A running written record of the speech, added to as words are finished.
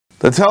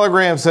The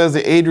Telegram says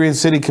the Adrian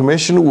City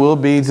Commission will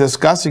be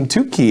discussing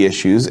two key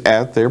issues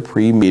at their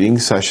pre-meeting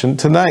session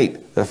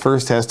tonight. The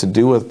first has to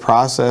do with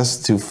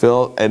process to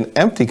fill an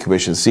empty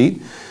commission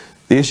seat.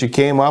 The issue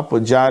came up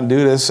when John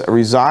Dudas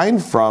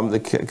resigned from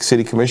the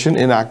City Commission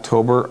in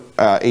October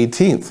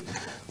 18th.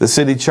 The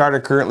city charter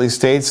currently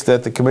states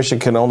that the commission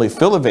can only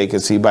fill a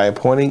vacancy by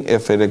appointing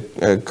if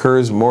it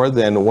occurs more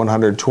than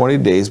 120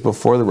 days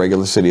before the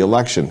regular city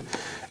election.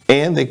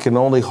 And they can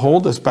only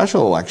hold a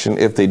special election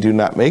if they do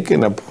not make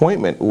an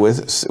appointment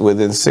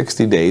within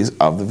 60 days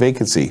of the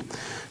vacancy.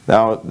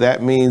 Now,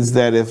 that means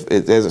that as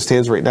it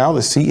stands right now,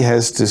 the seat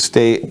has to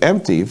stay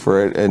empty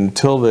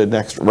until the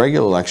next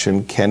regular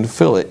election can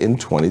fill it in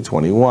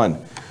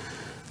 2021.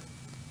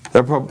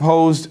 The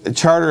proposed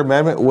charter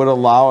amendment would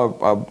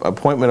allow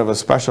appointment of a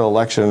special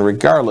election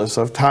regardless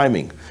of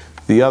timing.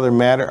 The other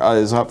matter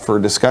is up for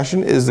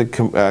discussion is the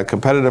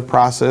competitive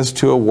process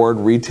to award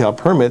retail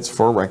permits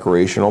for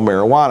recreational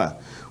marijuana,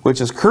 which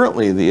is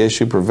currently the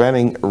issue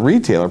preventing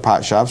retailer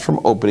pot shops from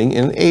opening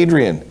in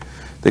Adrian.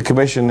 The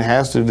Commission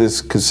has to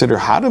consider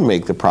how to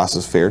make the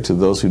process fair to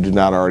those who do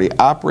not already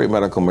operate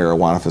medical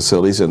marijuana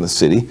facilities in the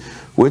city,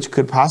 which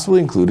could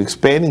possibly include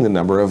expanding the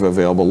number of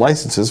available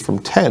licenses from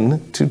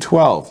 10 to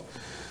 12.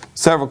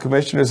 Several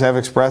commissioners have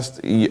expressed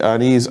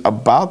unease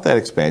about that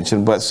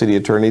expansion, but City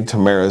Attorney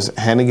Tamara's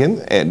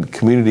Hennigan and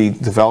Community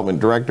Development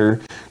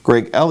Director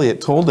Greg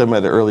Elliott told them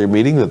at an earlier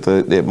meeting that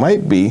it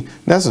might be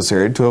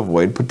necessary to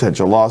avoid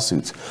potential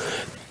lawsuits.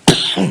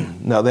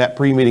 Now, that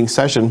pre-meeting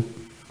session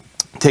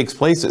takes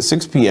place at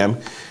 6 p.m.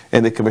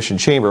 in the Commission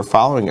chamber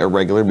following a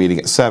regular meeting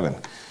at 7.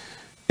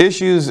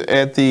 Issuers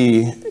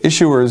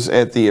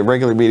at the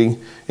regular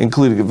meeting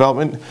include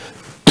development,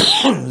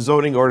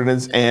 zoning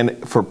ordinance,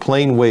 and for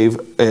plain wave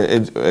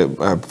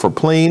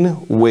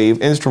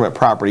instrument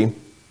property,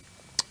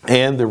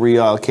 and the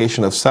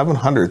reallocation of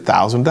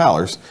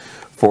 $700,000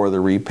 for the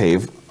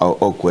repave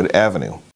Oakwood Avenue.